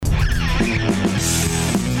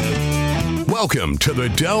Welcome to the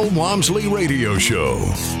Del Walmsley Radio Show.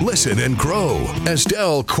 Listen and grow as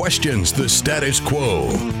Del questions the status quo,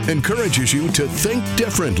 encourages you to think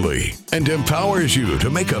differently, and empowers you to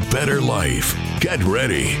make a better life. Get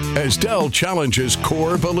ready as Del challenges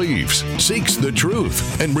core beliefs, seeks the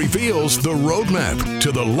truth, and reveals the roadmap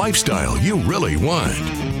to the lifestyle you really want.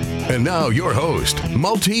 And now your host,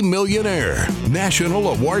 multi-millionaire, national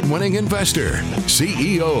award-winning investor,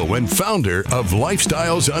 CEO and founder of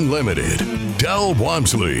Lifestyles Unlimited, Del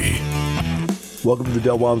Walmsley. Welcome to the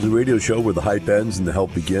Del Walmsley Radio Show, where the hype ends and the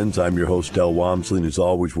help begins. I'm your host, Del Walmsley, and as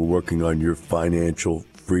always, we're working on your financial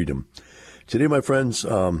freedom. Today, my friends,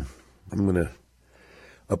 I'm going to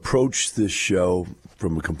approach this show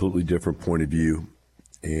from a completely different point of view,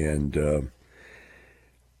 and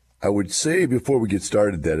I would say before we get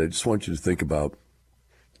started that I just want you to think about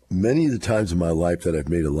many of the times in my life that I've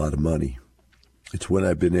made a lot of money. It's when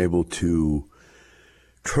I've been able to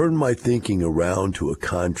turn my thinking around to a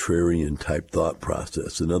contrarian type thought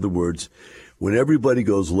process. In other words, when everybody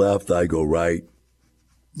goes left, I go right,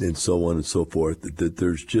 and so on and so forth. That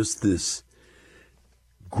there's just this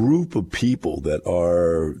group of people that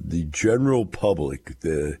are the general public,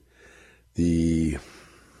 the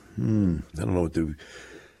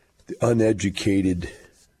uneducated,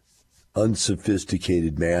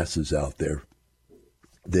 unsophisticated masses out there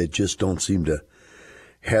that just don't seem to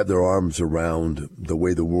have their arms around the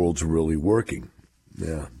way the world's really working.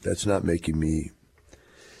 Now, that's not making me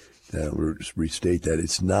restate that.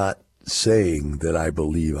 It's not saying that I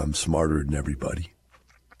believe I'm smarter than everybody.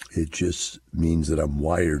 It just means that I'm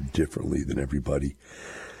wired differently than everybody.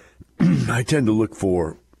 I tend to look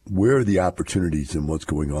for where are the opportunities in what's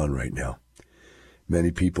going on right now.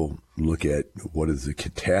 Many people look at what is the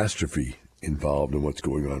catastrophe involved in what's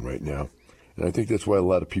going on right now. And I think that's why a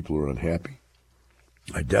lot of people are unhappy.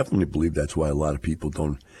 I definitely believe that's why a lot of people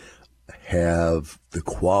don't have the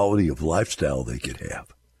quality of lifestyle they could have.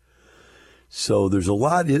 So there's a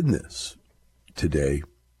lot in this today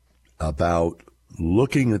about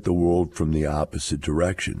looking at the world from the opposite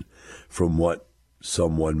direction from what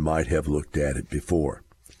someone might have looked at it before.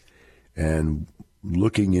 And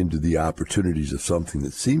looking into the opportunities of something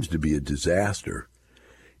that seems to be a disaster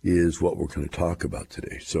is what we're going to talk about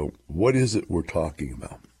today. So what is it we're talking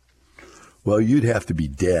about? Well, you'd have to be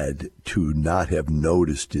dead to not have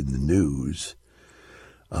noticed in the news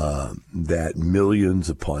that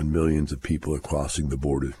millions upon millions of people are crossing the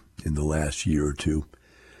border in the last year or two.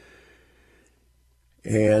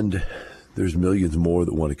 And there's millions more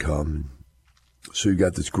that want to come. So you've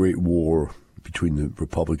got this great war between the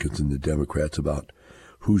Republicans and the Democrats about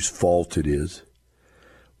whose fault it is.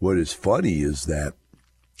 What is funny is that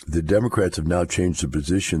the Democrats have now changed the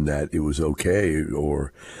position that it was okay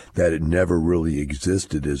or that it never really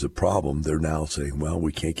existed as a problem. They're now saying, well,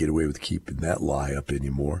 we can't get away with keeping that lie up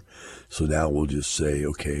anymore. So now we'll just say,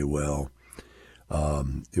 okay, well,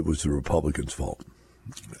 it was the Republicans' fault.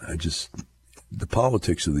 The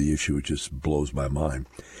politics of the issue, it just blows my mind.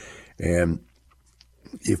 And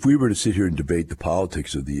if we were to sit here and debate the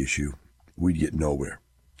politics of the issue, we'd get nowhere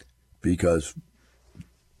because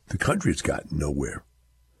the country's gotten nowhere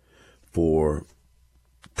for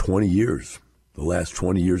 20 years. The last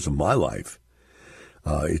 20 years of my life,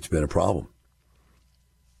 it's been a problem.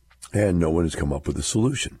 And no one has come up with a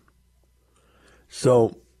solution.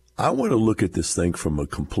 So I want to look at this thing from a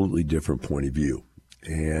completely different point of view.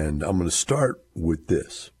 And I'm going to start with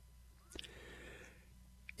this.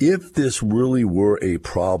 If this really were a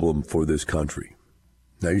problem for this country,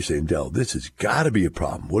 now you're saying, Del, this has got to be a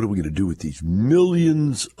problem. What are we going to do with these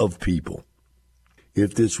millions of people?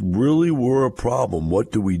 If this really were a problem,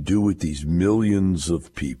 what do we do with these millions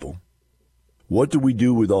of people? What do we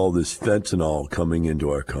do with all this fentanyl coming into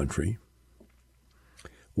our country?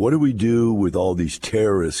 What do we do with all these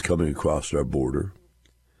terrorists coming across our border?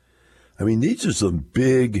 I mean, these are some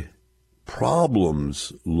big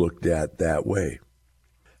problems looked at that way.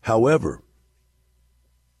 However,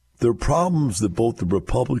 there are problems that both the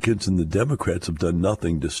Republicans and the Democrats have done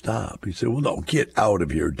nothing to stop. You say, well, no, get out of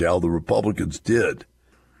here, Del. The Republicans did.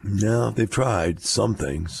 No, they've tried some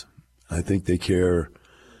things. I think they care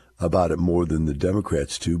about it more than the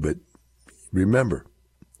Democrats do. But remember,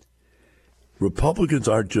 Republicans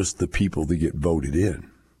aren't just the people that get voted in.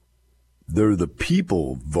 They're the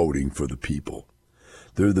people voting for the people.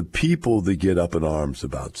 They're the people that get up in arms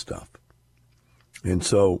about stuff. And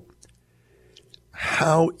so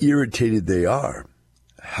how irritated they are,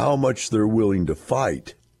 how much they're willing to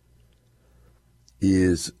fight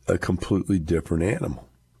is a completely different animal.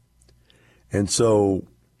 And so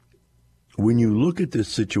when you look at this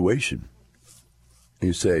situation,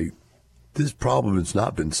 you say, this problem has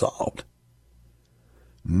not been solved.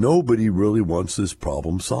 Nobody really wants this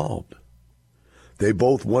problem solved. They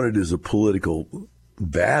both want it as a political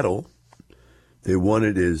battle. They want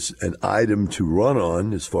it as an item to run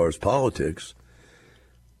on as far as politics,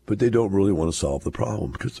 but they don't really want to solve the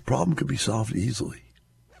problem because the problem could be solved easily.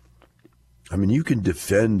 I mean, you can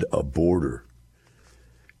defend a border.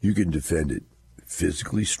 You can defend it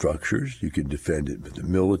physically, structures. You can defend it with the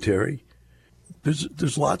military.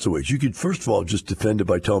 There's lots of ways. You could, first of all, just defend it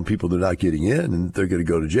by telling people they're not getting in and they're going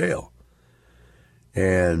to go to jail.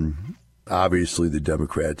 And obviously the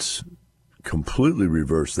Democrats completely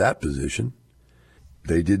reversed that position.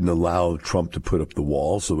 They didn't allow Trump to put up the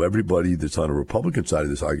wall, so everybody that's on a Republican side of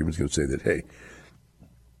this argument is going to say that, hey,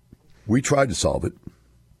 we tried to solve it.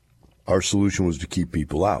 Our solution was to keep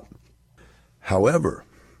people out. However,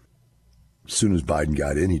 as soon as Biden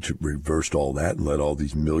got in, he reversed all that and let all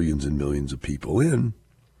these millions and millions of people in.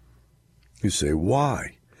 You say,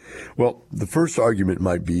 why? Well, the first argument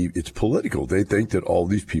might be it's political. They think that all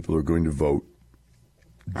these people are going to vote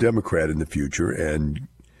Democrat in the future, and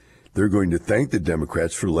they're going to thank the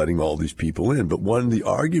Democrats for letting all these people in. But one of the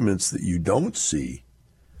arguments that you don't see,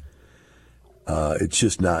 it's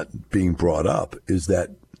just not being brought up, is that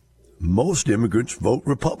most immigrants vote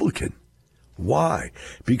Republican. Why?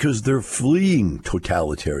 Because they're fleeing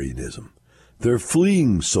totalitarianism. They're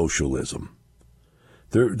fleeing socialism.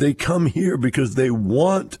 They come here because they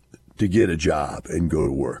want to get a job and go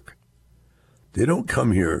to work. They don't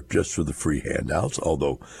come here just for the free handouts,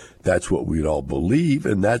 although that's what we'd all believe,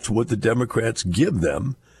 and that's what the Democrats give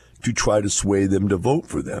them to try to sway them to vote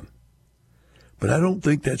for them. But I don't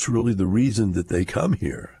think that's really the reason that they come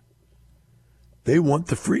here. They want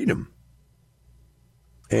the freedom.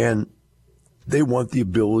 And they want the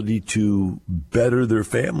ability to better their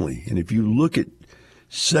family. And if you look at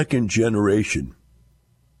second-generation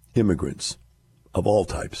immigrants of all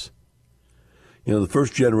types, you know, the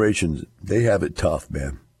first generation, they have it tough,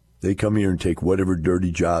 man. They come here and take whatever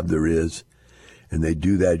dirty job there is, and they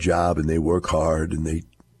do that job, and they work hard, and they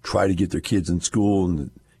try to get their kids in school, and the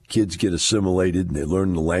kids get assimilated, and they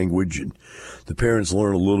learn the language, and the parents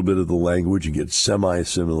learn a little bit of the language and get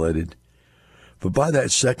semi-assimilated. But by that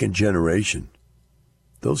second generation,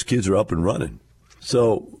 those kids are up and running.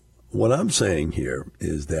 So what I'm saying here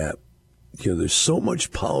is that, you know, there's so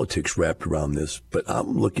much politics wrapped around this, but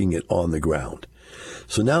I'm looking at on the ground.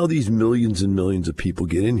 So now these millions and millions of people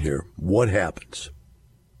get in here. What happens?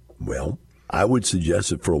 Well, I would suggest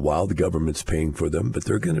that for a while the government's paying for them, but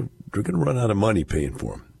they're going to run out of money paying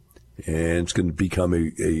for them. And it's going to become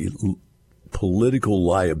a political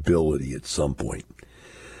liability at some point.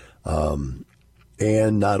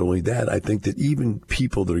 And not only that, I think that even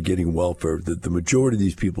people that are getting welfare, that the majority of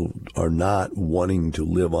these people are not wanting to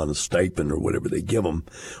live on a stipend or whatever they give them.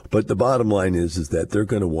 But the bottom line is that they're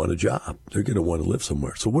going to want a job. They're going to want to live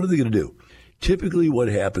somewhere. So what are they going to do? Typically what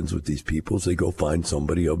happens with these people is they go find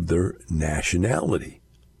somebody of their nationality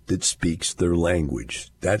that speaks their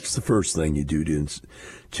language. That's the first thing you do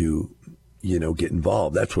to you know, get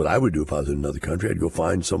involved. That's what I would do if I was in another country. I'd go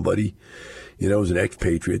find somebody, you know, as an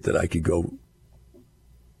expatriate that I could go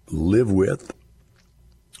live with,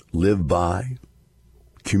 live by,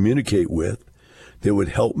 communicate with, that would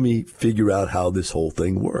help me figure out how this whole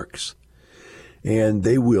thing works. And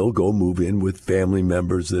they will go move in with family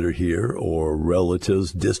members that are here or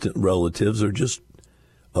relatives, distant relatives, or just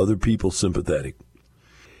other people sympathetic.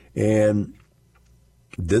 And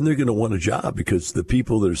then they're going to want a job because the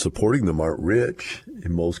people that are supporting them aren't rich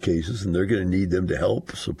in most cases, and they're going to need them to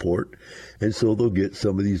help support. And so they'll get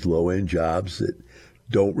some of these low-end jobs that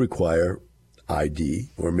don't require ID,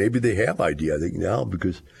 or maybe they have ID, I think, now,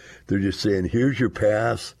 because they're just saying, here's your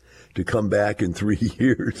pass to come back in 3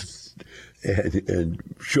 years and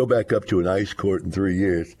show back up to an ICE court in 3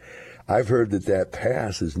 years. I've heard that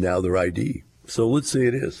pass is now their ID. So let's say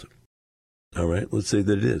it is. All right, let's say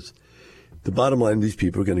that it is. The bottom line, these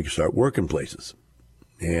people are going to start working places,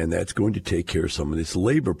 and that's going to take care of some of this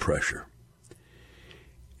labor pressure.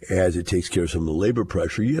 As it takes care of some of the labor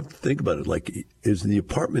pressure, you have to think about it. Like, is the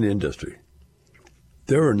apartment industry,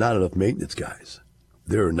 there are not enough maintenance guys.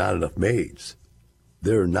 There are not enough maids.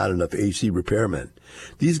 There are not enough AC repairmen.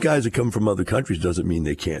 These guys that come from other countries doesn't mean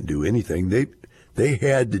they can't do anything. They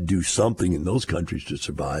had to do something in those countries to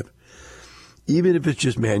survive, even if it's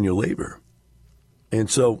just manual labor. And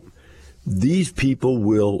so these people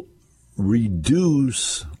will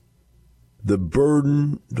reduce the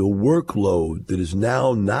burden, the workload that is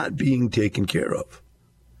now not being taken care of,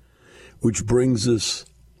 which brings us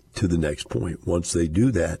to the next point. Once they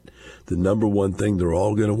do that, the number one thing they're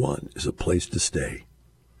all going to want is a place to stay.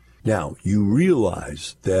 Now, you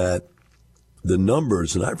realize that the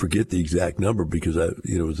numbers, and I forget the exact number because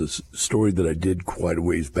it was a story that I did quite a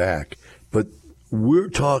ways back, but we're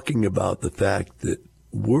talking about the fact that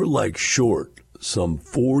we're like short some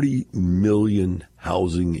 40 million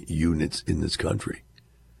housing units in this country.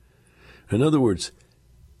 In other words,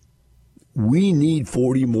 we need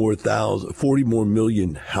 40 more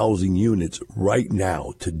million housing units right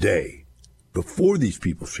now, today, before these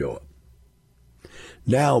people show up.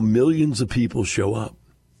 Now millions of people show up.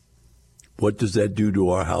 What does that do to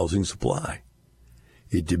our housing supply?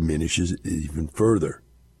 It diminishes it even further.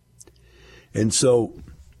 And so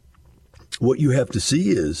what you have to see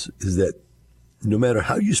is that no matter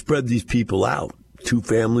how you spread these people out, 2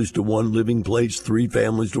 families to 1 living place, 3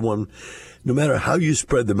 families to 1, no matter how you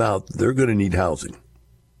spread them out, they're going to need housing.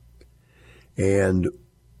 And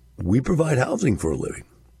we provide housing for a living.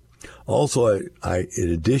 Also, I in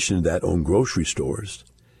addition to that, own grocery stores,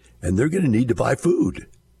 and they're going to need to buy food.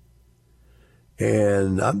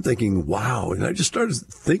 And I'm thinking, wow, and I just started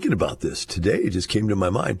thinking about this today. It just came to my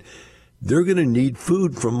mind. They're going to need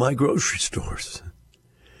food from my grocery stores.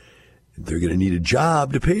 They're going to need a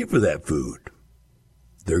job to pay for that food.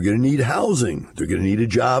 They're going to need housing. They're going to need a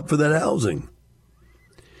job for that housing.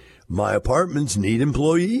 My apartments need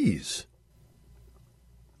employees.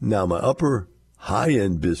 Now, my upper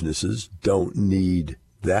high-end businesses don't need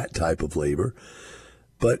that type of labor.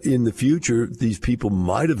 But in the future, these people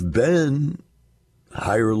might have been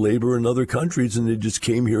hire labor in other countries, and they just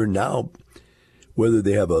came here now, whether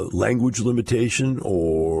they have a language limitation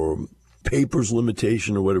or papers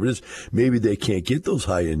limitation or whatever it is. Maybe they can't get those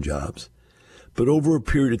high-end jobs. But over a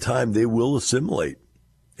period of time, they will assimilate,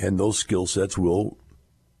 and those skill sets will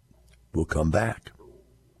come back.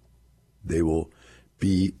 They will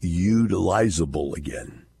be utilizable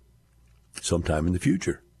again sometime in the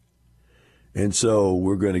future. And so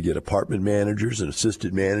we're going to get apartment managers and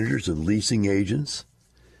assistant managers and leasing agents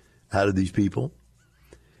out of these people.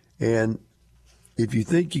 And if you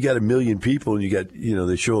think you got 1 million people and you got,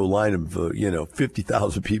 they show a line of,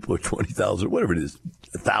 50,000 people or 20,000, whatever it is,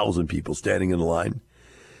 1,000 people standing in a line.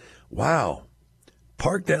 Wow.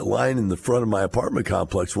 Park that line in the front of my apartment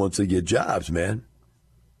complex once they get jobs, man,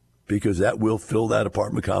 because that will fill that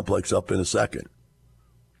apartment complex up in a second.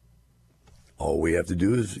 All we have to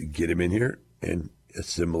do is get them in here and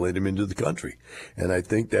assimilate them into the country. And I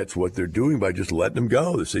think that's what they're doing by just letting them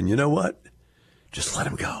go. They're saying, you know what? Just let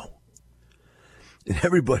them go. And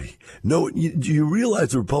everybody, do you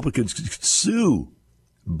realize the Republicans could sue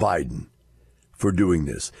Biden for doing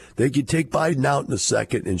this? They could take Biden out in a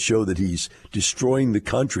second and show that he's destroying the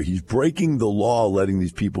country. He's breaking the law, letting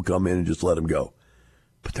these people come in and just let them go.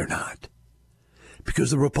 But they're not.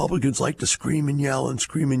 Because the Republicans like to scream and yell and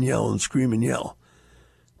scream and yell and scream and yell.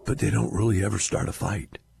 But they don't really ever start a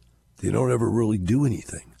fight. They don't ever really do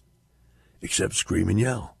anything except scream and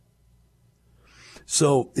yell.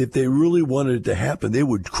 So if they really wanted it to happen, they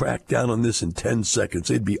would crack down on this in 10 seconds.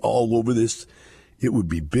 They'd be all over this. It would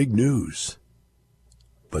be big news.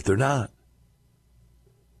 But they're not.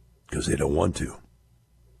 Because they don't want to.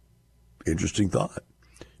 Interesting thought.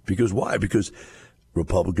 Because why? Because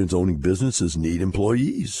Republicans owning businesses need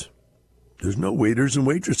employees. There's no waiters and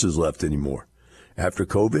waitresses left anymore. After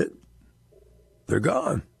COVID, they're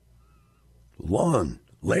gone. Lawn,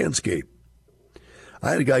 landscape.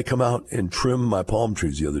 I had a guy come out and trim my palm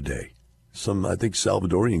trees the other day. Some, I think,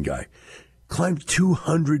 Salvadorian guy. Climbed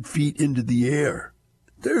 200 feet into the air.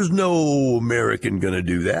 There's no American going to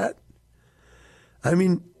do that. I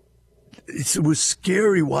mean, it was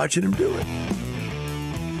scary watching him do it.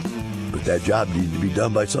 But that job needed to be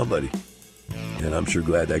done by somebody. And I'm sure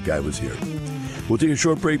glad that guy was here. We'll take a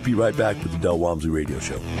short break. Be right back with the Del Walmsley Radio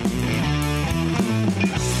Show.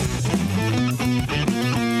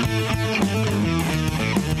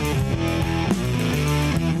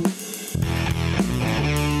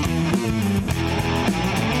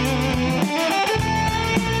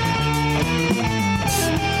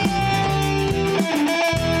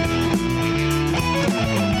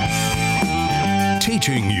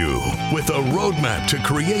 Teaching you with a roadmap to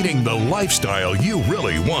creating the lifestyle you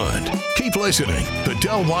really want. Keep listening. The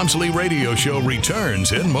Del Walmsley Radio Show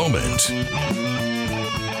returns in moments.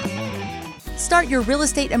 Start your real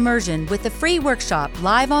estate immersion with the free workshop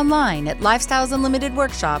live online at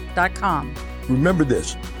lifestylesunlimitedworkshop.com. Remember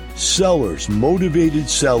this, sellers, motivated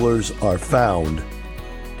sellers are found,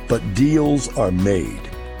 but deals are made.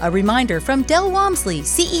 A reminder from Del Walmsley,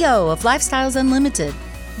 CEO of Lifestyles Unlimited.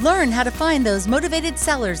 Learn how to find those motivated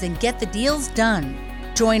sellers and get the deals done.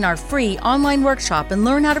 Join our free online workshop and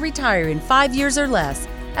learn how to retire in 5 years or less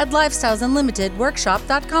at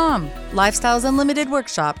lifestylesunlimitedworkshop.com.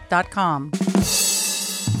 lifestylesunlimitedworkshop.com.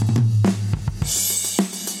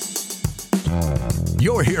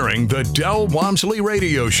 You're hearing the Del Walmsley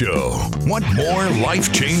Radio Show. Want more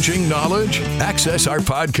life-changing knowledge? Access our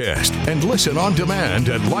podcast and listen on demand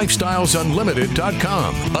at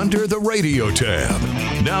lifestylesunlimited.com under the radio tab.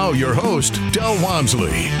 Now your host, Del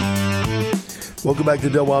Walmsley. Welcome back to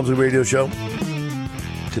the Del Walmsley Radio Show.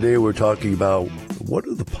 Today we're talking about what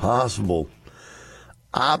are the possible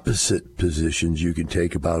opposite positions you can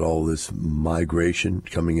take about all this migration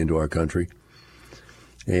coming into our country.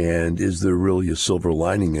 And is there really a silver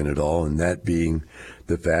lining in it all? And that being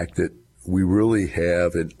the fact that we really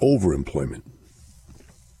have an overemployment,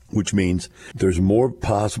 which means there's more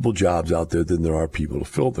possible jobs out there than there are people to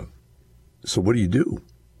fill them. So what do you do?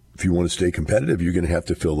 If you want to stay competitive, you're going to have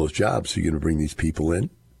to fill those jobs. So you're going to bring these people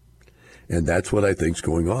in. And that's what I think is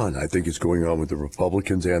going on. I think it's going on with the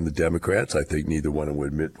Republicans and the Democrats. I think neither one will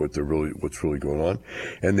admit what's really going on.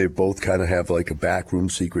 And they both kind of have like a backroom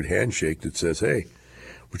secret handshake that says, hey,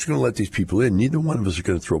 we're just going to let these people in. Neither one of us are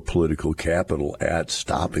going to throw political capital at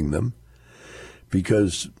stopping them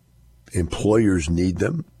because employers need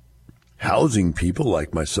them. Housing people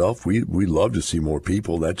like myself, we love to see more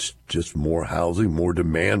people. That's just more housing, more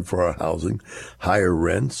demand for our housing, higher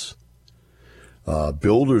rents.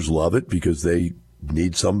 Builders love it because they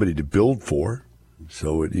need somebody to build for.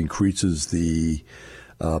 So it increases the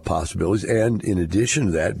possibilities. And in addition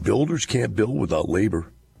to that, builders can't build without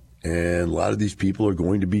labor. And a lot of these people are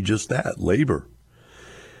going to be just that, labor.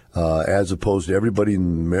 As opposed to everybody in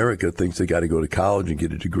America thinks they got to go to college and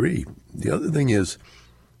get a degree. The other thing is,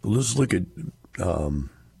 let's look at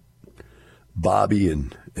Bobby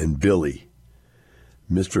and Billy,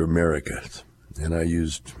 Mr. America. And I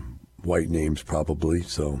used white names probably,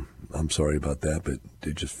 so I'm sorry about that, but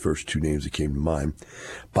they're just first two names that came to mind.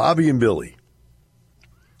 Bobby and Billy.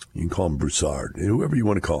 You can call them Broussard, whoever you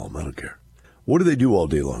want to call them, I don't care. What do they do all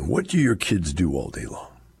day long? What do your kids do all day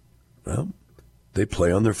long? Well, they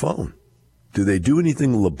play on their phone. Do they do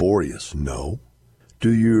anything laborious? No.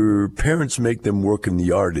 Do your parents make them work in the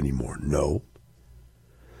yard anymore? No.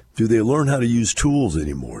 Do they learn how to use tools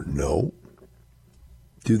anymore? No.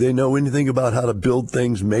 Do they know anything about how to build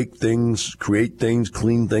things, make things, create things,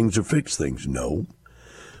 clean things, or fix things? No.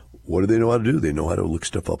 What do they know how to do? They know how to look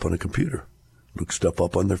stuff up on a computer, look stuff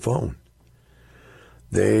up on their phone.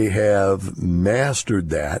 They have mastered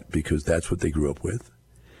that because that's what they grew up with.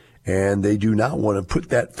 And they do not want to put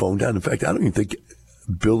that phone down. In fact, I don't even think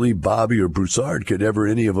Billy, Bobby, or Broussard could ever,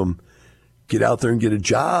 any of them, get out there and get a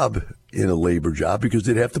job in a labor job because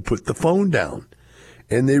they'd have to put the phone down.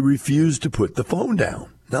 And they refuse to put the phone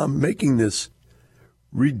down. Now, I'm making this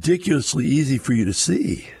ridiculously easy for you to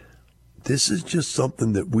see. This is just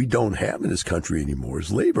something that we don't have in this country anymore,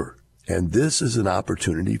 is labor. And this is an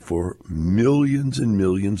opportunity for millions and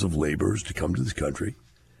millions of laborers to come to this country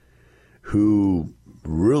who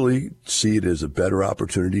really see it as a better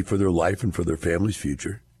opportunity for their life and for their family's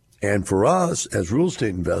future. And for us as real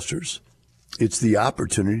estate investors, it's the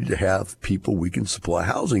opportunity to have people we can supply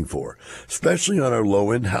housing for, especially on our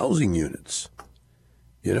low-end housing units.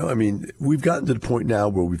 You know, I mean, we've gotten to the point now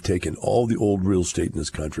where we've taken all the old real estate in this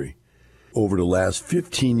country. Over the last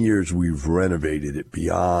 15 years, we've renovated it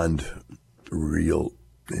beyond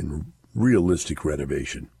realistic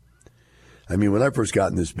renovation. I mean, when I first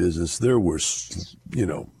got in this business, there was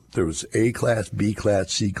A class, B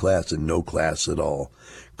class, C class, and no class at all.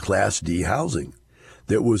 Class D housing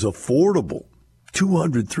that was affordable,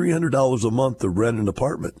 $200, $300 a month to rent an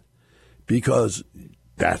apartment, because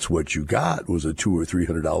that's what you got was a $200 or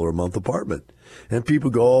 $300 a month apartment. And people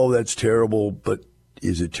go, oh, that's terrible, but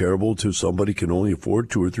is it terrible to somebody can only afford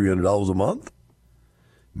 $200 or $300 a month?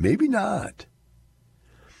 Maybe not.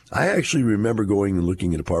 I actually remember going and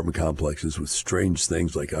looking at apartment complexes with strange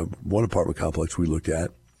things. Like one apartment complex we looked at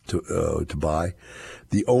to buy,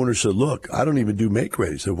 the owner said, look, I don't even do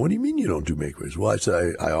make-ready. I said, what do you mean you don't do make-ready? Well, I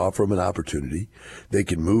said, I offer them an opportunity. They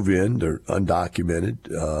can move in. They're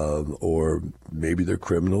undocumented, or maybe they're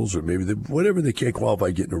criminals, or maybe whatever they can't qualify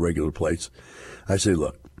to get in a regular place. I say,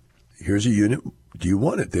 look, here's a unit. Do you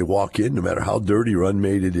want it? They walk in, no matter how dirty or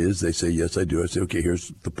unmade it is. They say, yes, I do. I say, okay, here's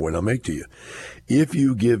the point I'll make to you. If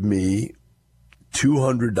you give me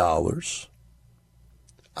 $200,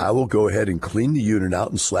 I will go ahead and clean the unit out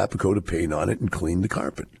and slap a coat of paint on it and clean the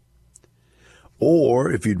carpet.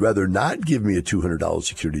 Or if you'd rather not give me a $200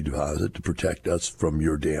 security deposit to protect us from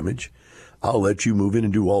your damage, I'll let you move in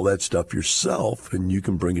and do all that stuff yourself, and you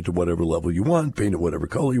can bring it to whatever level you want, paint it whatever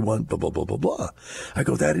color you want, blah, blah, blah, blah, blah. I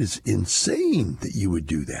go, that is insane that you would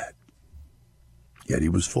do that. Yet he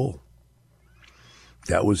was full.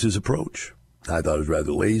 That was his approach. I thought it was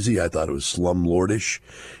rather lazy. I thought it was slumlordish.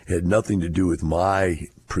 It had nothing to do with my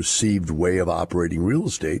perceived way of operating real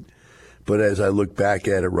estate. But as I look back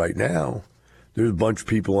at it right now, there's a bunch of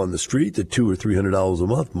people on the street that $200 or $300 a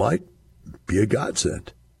month might be a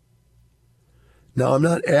godsend. Now, I'm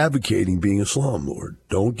not advocating being a slumlord.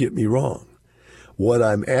 Don't get me wrong. What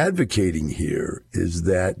I'm advocating here is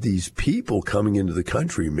that these people coming into the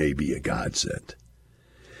country may be a godsend.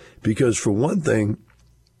 Because for one thing,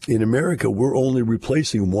 in America, we're only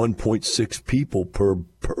replacing 1.6 people per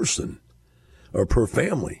person or per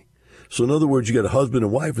family. So in other words, you got a husband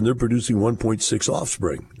and wife and they're producing 1.6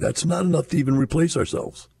 offspring. That's not enough to even replace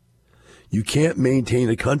ourselves. You can't maintain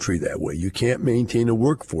a country that way. You can't maintain a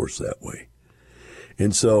workforce that way.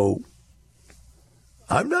 And so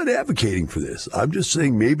I'm not advocating for this. I'm just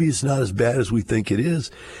saying maybe it's not as bad as we think it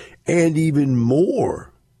is. And even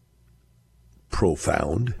more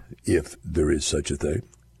profound, if there is such a thing,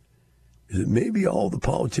 is that maybe all the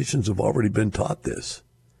politicians have already been taught this.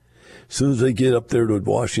 As soon as they get up there to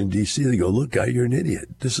Washington, D.C., they go, look, guy, you're an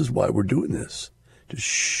idiot. This is why we're doing this. Just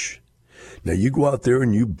shh. Now, you go out there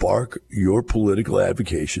and you bark your political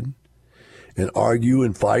advocation and argue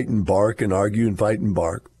and fight and bark and argue and fight and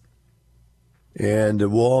bark. And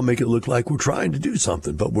we'll all make it look like we're trying to do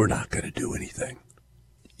something, but we're not going to do anything.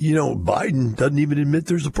 You know, Biden doesn't even admit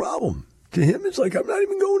there's a problem. To him, it's like, I'm not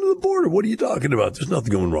even going to the border. What are you talking about? There's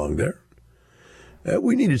nothing going wrong there.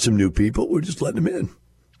 We needed some new people. We're just letting them in.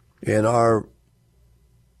 And our,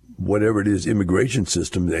 whatever it is, immigration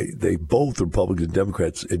system, they both, Republicans and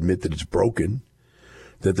Democrats, admit that it's broken,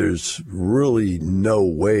 that there's really no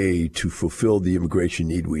way to fulfill the immigration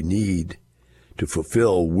need we need to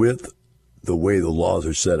fulfill with the way the laws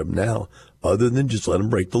are set up now, other than just let them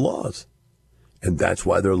break the laws. And that's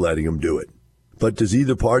why they're letting them do it. But does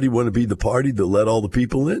either party want to be the party that let all the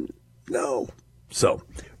people in? No. So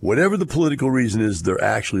whatever the political reason is, they're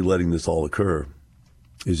actually letting this all occur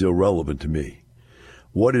is irrelevant to me.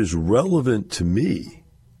 What is relevant to me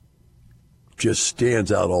just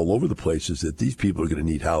stands out all over the place is that these people are going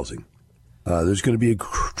to need housing. There's going to be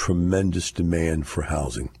a tremendous demand for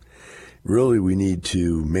housing. Really, we need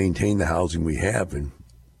to maintain the housing we have, and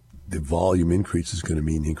the volume increase is going to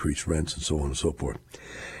mean increased rents and so on and so forth.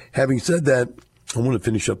 Having said that, I want to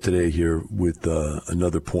finish up today here with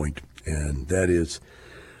another point, and that is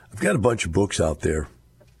I've got a bunch of books out there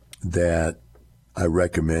that I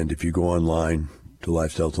recommend. If you go online to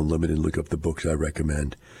Lifestyles Unlimited and look up the books I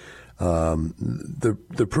recommend,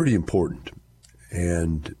 they're pretty important.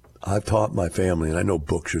 And I've taught my family, and I know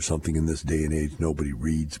books are something in this day and age. Nobody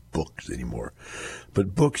reads books anymore.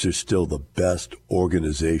 But books are still the best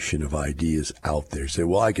organization of ideas out there. Say,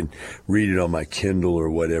 well, I can read it on my Kindle or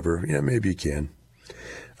whatever. Yeah, maybe you can.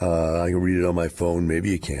 I can read it on my phone.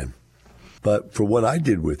 Maybe you can. But for what I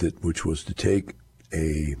did with it, which was to take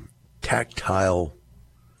a tactile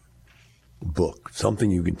book,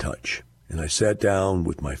 something you can touch. And I sat down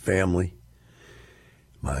with my family,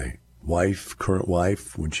 my wife, current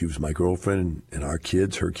wife, when she was my girlfriend, and our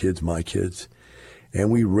kids, her kids, my kids. And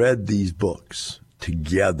we read these books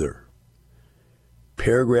together,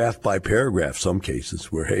 paragraph by paragraph, some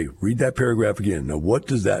cases, where, hey, read that paragraph again. Now, what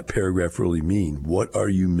does that paragraph really mean? What are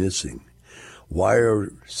you missing? Why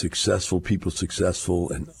are successful people successful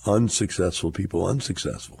and unsuccessful people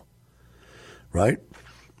unsuccessful? Right?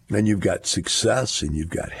 And you've got success, and you've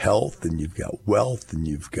got health, and you've got wealth, and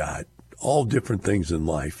you've got all different things in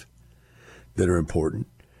life that are important.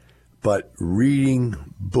 But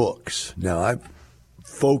reading books. Now, I've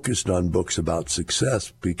focused on books about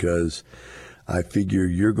success because I figure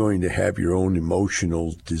you're going to have your own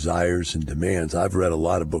emotional desires and demands. I've read a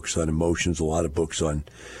lot of books on emotions, a lot of books on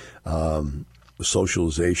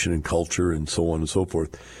socialization and culture and so on and so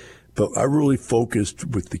forth. But I really focused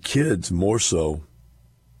with the kids more so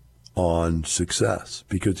on success,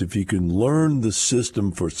 because if you can learn the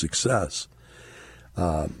system for success,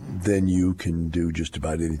 then you can do just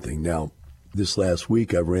about anything. Now, this last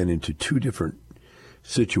week I ran into two different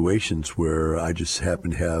situations where I just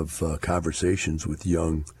happened to have conversations with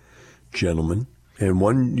young gentlemen. And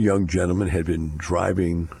one young gentleman had been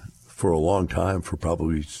driving for a long time, for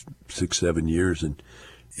probably 6-7 years, and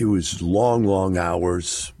it was long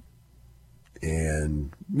hours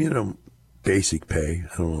and, basic pay.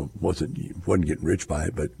 I don't know, wasn't getting rich by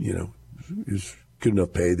it, but, it was good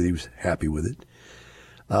enough pay that he was happy with it.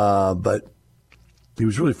 But he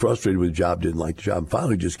was really frustrated with the job, didn't like the job, and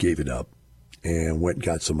finally just gave it up and went and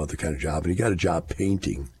got some other kind of job. And he got a job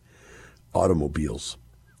painting automobiles.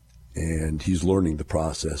 And he's learning the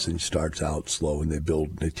process, and he starts out slow, and they build,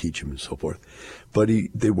 and they teach him and so forth. But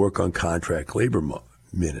they work on contract labor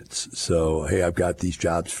minutes. So, hey, I've got these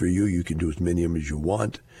jobs for you. You can do as many of them as you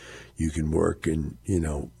want. You can work, and,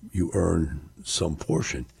 you earn some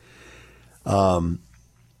portion.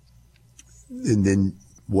 And then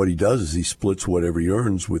what he does is he splits whatever he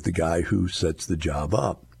earns with the guy who sets the job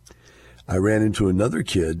up. I ran into another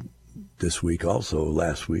kid this week, also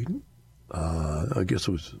last week. I guess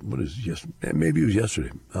it was, maybe it was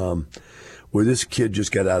yesterday, where this kid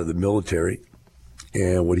just got out of the military,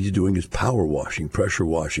 and what he's doing is power washing, pressure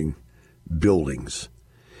washing buildings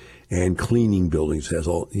and cleaning buildings.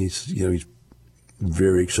 He's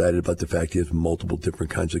very excited about the fact he has multiple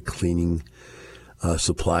different kinds of cleaning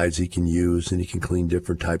supplies he can use, and he can clean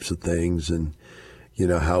different types of things, and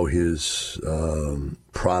how his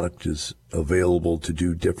product is available to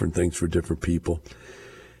do different things for different people.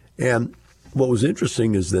 And what was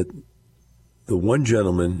interesting is that the one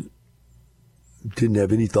gentleman didn't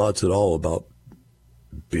have any thoughts at all about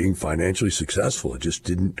being financially successful. It just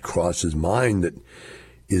didn't cross his mind that,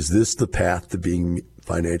 is this the path to being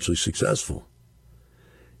financially successful?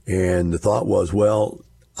 And the thought was, well,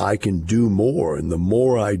 I can do more, and the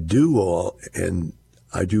more I do, and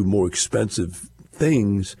I do more expensive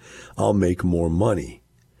things, I'll make more money.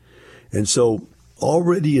 And so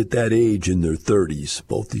already at that age, in their 30s,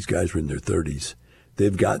 both these guys were in their 30s,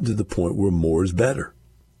 they've gotten to the point where more is better.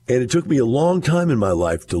 And it took me a long time in my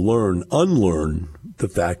life to unlearn the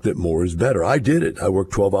fact that more is better. I did it. I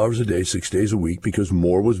worked 12 hours a day, 6 days a week, because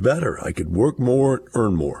more was better. I could work more,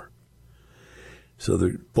 earn more.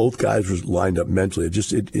 So both guys were lined up mentally.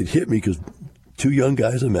 It hit me because two young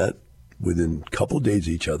guys I met within a couple of days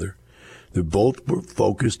of each other. They both were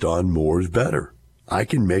focused on more is better. I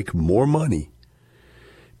can make more money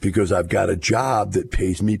because I've got a job that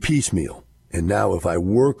pays me piecemeal. And now if I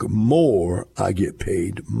work more, I get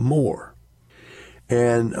paid more.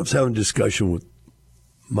 And I was having a discussion with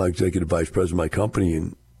my executive vice president of my company,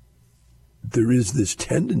 and there is this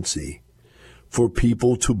tendency for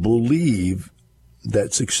people to believe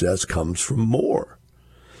that success comes from more.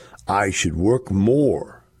 I should work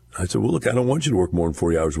more. I said, well, look, I don't want you to work more than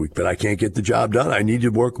 40 hours a week, but I can't get the job done. I need to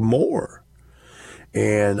work more.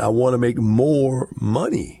 And I want to make more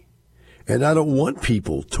money. And I don't want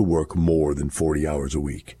people to work more than 40 hours a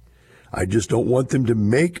week. I just don't want them to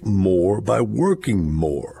make more by working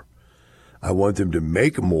more. I want them to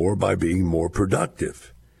make more by being more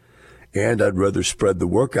productive. And I'd rather spread the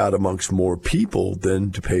work out amongst more people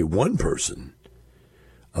than to pay one person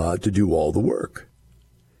to do all the work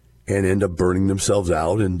and end up burning themselves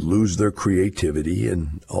out and lose their creativity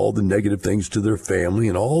and all the negative things to their family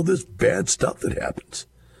and all this bad stuff that happens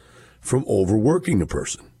from overworking a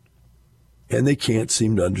person. And they can't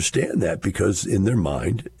seem to understand that because in their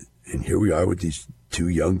mind, and here we are with these two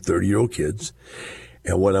young 30-year-old kids,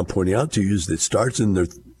 and what I'm pointing out to you is that it starts in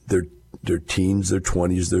their teens, their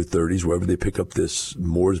 20s, their 30s, wherever they pick up this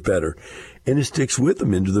more is better, and it sticks with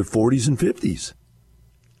them into their 40s and 50s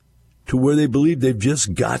to where they believe they've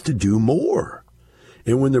just got to do more.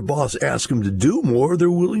 And when their boss asks them to do more,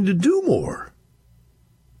 they're willing to do more.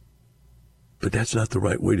 But that's not the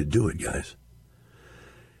right way to do it, guys.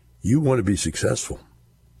 You want to be successful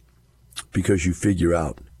because you figure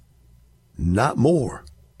out not more,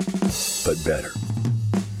 but better.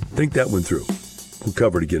 Think that one through. We'll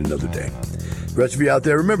cover it again another day. The rest of you out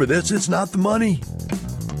there, remember this, it's not the money,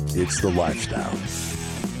 it's the lifestyle.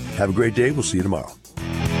 Have a great day. We'll see you tomorrow.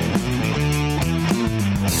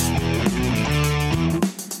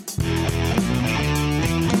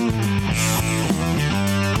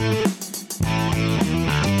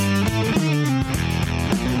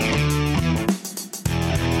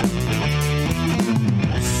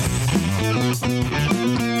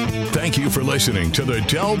 Thank you for listening to the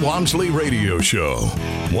Del Walmsley Radio Show.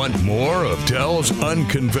 Want more of Del's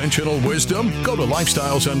unconventional wisdom? Go to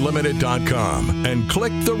lifestylesunlimited.com and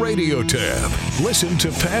click the radio tab. Listen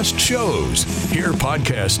to past shows, hear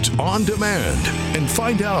podcasts on demand, and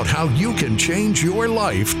find out how you can change your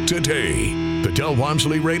life today. The Del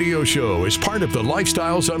Walmsley Radio Show is part of the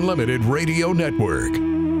Lifestyles Unlimited Radio Network.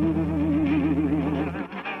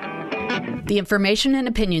 The information and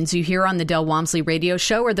opinions you hear on the Del Walmsley Radio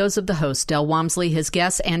Show are those of the host, Del Walmsley, his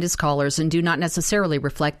guests, and his callers, and do not necessarily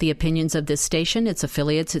reflect the opinions of this station, its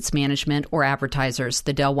affiliates, its management, or advertisers.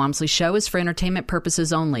 The Del Walmsley Show is for entertainment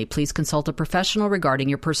purposes only. Please consult a professional regarding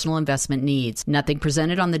your personal investment needs. Nothing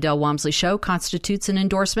presented on the Del Walmsley Show constitutes an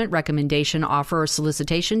endorsement, recommendation, offer, or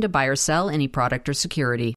solicitation to buy or sell any product or security.